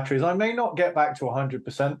my batteries. I may not get back to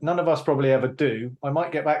 100%. None of us probably ever do. I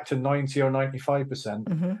might get back to 90 or 95%.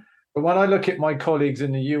 Mm-hmm. But when I look at my colleagues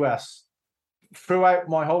in the US, throughout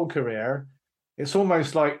my whole career, it's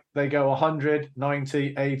almost like they go 100,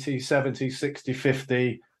 90, 80, 70, 60,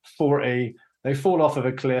 50, 40. They fall off of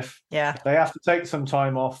a cliff. Yeah. They have to take some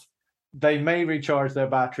time off. They may recharge their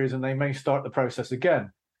batteries, and they may start the process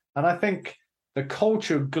again. And I think the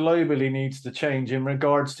culture globally needs to change in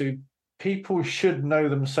regards to, people should know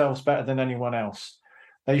themselves better than anyone else.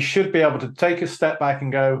 They should be able to take a step back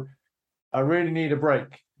and go, I really need a break,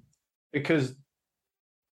 because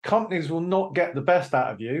companies will not get the best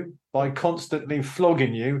out of you by constantly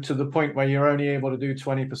flogging you to the point where you're only able to do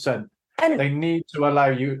 20%. And they need to allow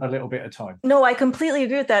you a little bit of time. No, I completely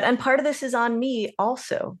agree with that. And part of this is on me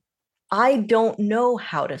also. I don't know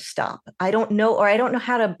how to stop. I don't know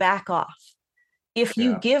how to back off. If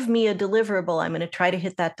you give me a deliverable, I'm going to try to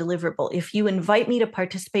hit that deliverable. If you invite me to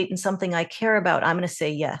participate in something I care about, I'm going to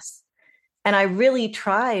say yes. And I really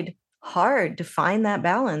tried hard to find that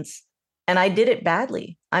balance, and I did it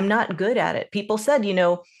badly. I'm not good at it. People said,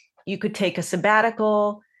 you could take a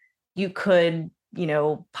sabbatical, you could,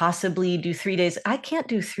 possibly do 3 days. I can't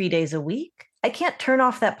do 3 days a week. I can't turn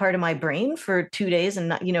off that part of my brain for 2 days and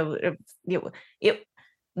not,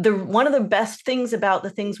 one of the best things about the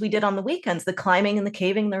things we did on the weekends, the climbing and the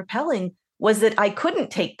caving, the rappelling, was that I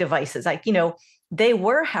couldn't take devices. They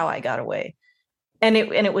were how I got away, and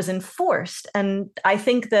it was enforced. And I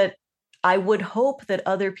think that I would hope that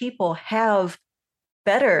other people have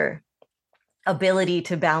better ability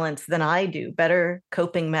to balance than I do, better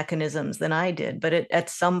coping mechanisms than I did. But at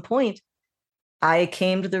some point, I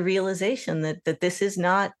came to the realization that this is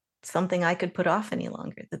not something I could put off any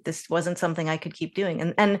longer, that this wasn't something I could keep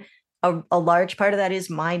doing. And a large part of that is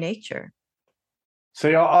my nature.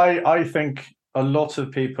 So I think a lot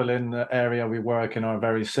of people in the area we work in are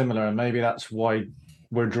very similar, and maybe that's why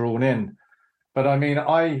we're drawn in. But I mean,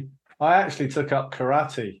 I actually took up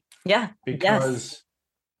karate. Yeah. Because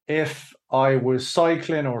if I was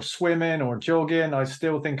cycling or swimming or jogging, I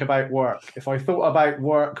still think about work. If I thought about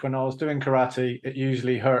work when I was doing karate, it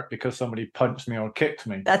usually hurt because somebody punched me or kicked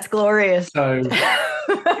me. That's glorious. So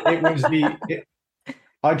it was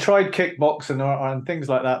I tried kickboxing and things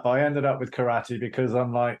like that, but I ended up with karate, because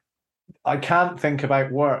I'm like, I can't think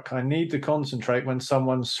about work. I need to concentrate when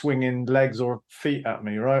someone's swinging legs or feet at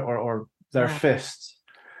me, right? Or their fists.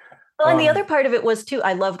 Well, and the other part of it was too,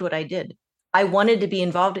 I loved what I did. I wanted to be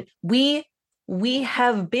involved. We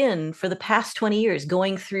have been, for the past 20 years,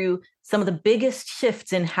 going through some of the biggest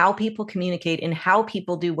shifts in how people communicate, in how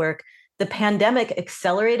people do work. The pandemic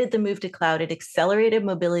accelerated the move to cloud. It accelerated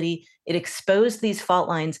mobility. It exposed these fault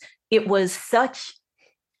lines. It was such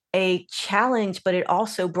a challenge, but it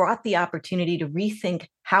also brought the opportunity to rethink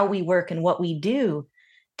how we work and what we do,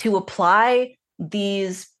 to apply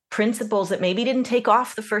these principles that maybe didn't take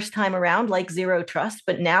off the first time around, like zero trust,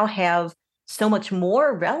 but now have so much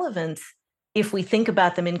more relevance if we think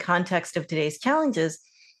about them in context of today's challenges.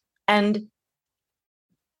 And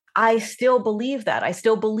I still believe that. I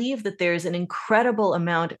still believe that there's an incredible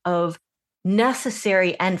amount of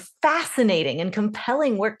necessary and fascinating and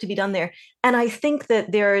compelling work to be done there. And I think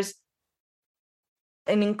that there's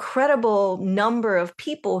an incredible number of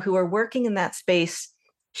people who are working in that space,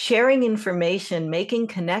 sharing information, making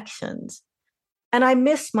connections. And I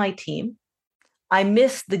miss my team. I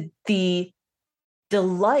miss the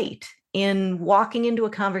delight in walking into a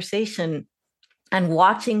conversation and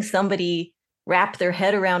watching somebody wrap their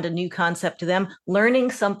head around a new concept to them,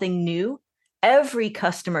 learning something new. Every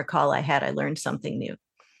customer call I had, I learned something new.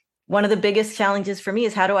 One of the biggest challenges for me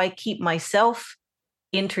is, how do I keep myself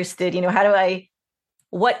interested?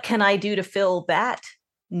 What can I do to fill that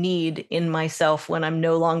need in myself when I'm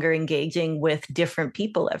no longer engaging with different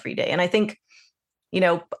people every day? And I think,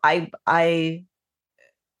 I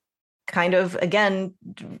kind of, again,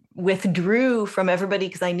 withdrew from everybody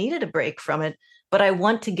because I needed a break from it. But I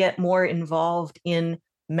want to get more involved in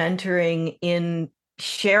mentoring, in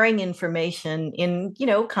sharing information, in,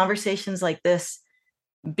 conversations like this,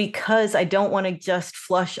 because I don't want to just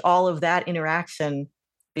flush all of that interaction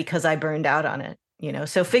because I burned out on it.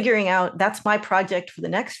 So figuring out, that's my project for the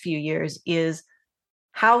next few years, is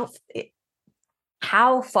how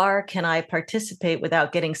far can I participate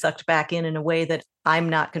without getting sucked back in a way that I'm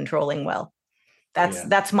not controlling well.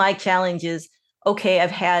 That's my challenge. Is, okay,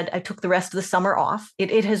 I took the rest of the summer off.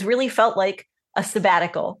 It has really felt like a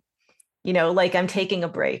sabbatical, like I'm taking a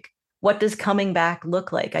break. What does coming back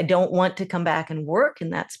look like? I don't want to come back and work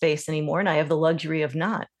in that space anymore, and I have the luxury of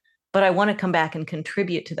not. But I want to come back and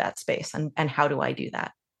contribute to that space. And how do I do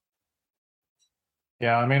that?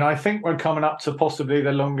 Yeah, I think we're coming up to possibly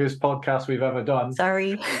the longest podcast we've ever done.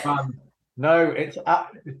 Sorry. No, it's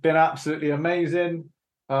been absolutely amazing.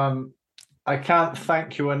 I can't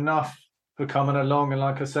thank you enough for coming along. And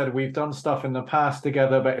like I said, we've done stuff in the past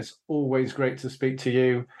together, but it's always great to speak to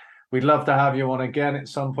you. We'd love to have you on again at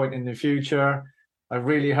some point in the future. I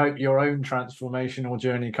really hope your own transformational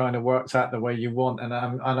journey kind of works out the way you want. And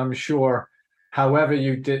I'm sure, however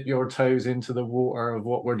you dip your toes into the water of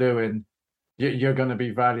what we're doing, you're going to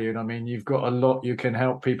be valued. You've got a lot you can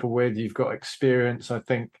help people with. You've got experience. I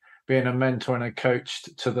think being a mentor and a coach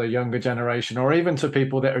to the younger generation, or even to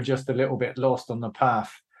people that are just a little bit lost on the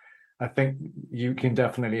path, I think you can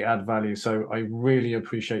definitely add value. So I really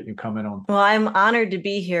appreciate you coming on. Well, I'm honored to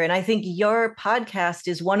be here. And I think your podcast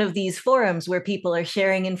is one of these forums where people are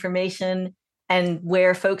sharing information and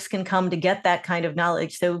where folks can come to get that kind of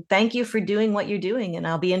knowledge. So thank you for doing what you're doing. And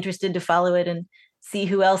I'll be interested to follow it and see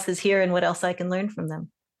who else is here and what else I can learn from them.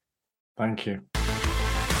 Thank you.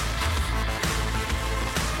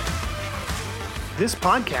 This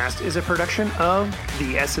podcast is a production of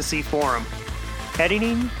the SSE Forum.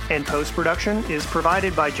 Editing and post-production is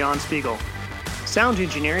provided by John Spiegel. Sound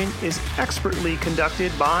engineering is expertly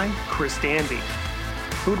conducted by Chris Danby.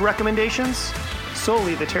 Food recommendations?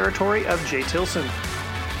 Solely the territory of Jay Tilson.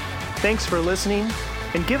 Thanks for listening,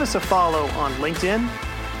 and give us a follow on LinkedIn,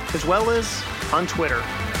 as well as on Twitter.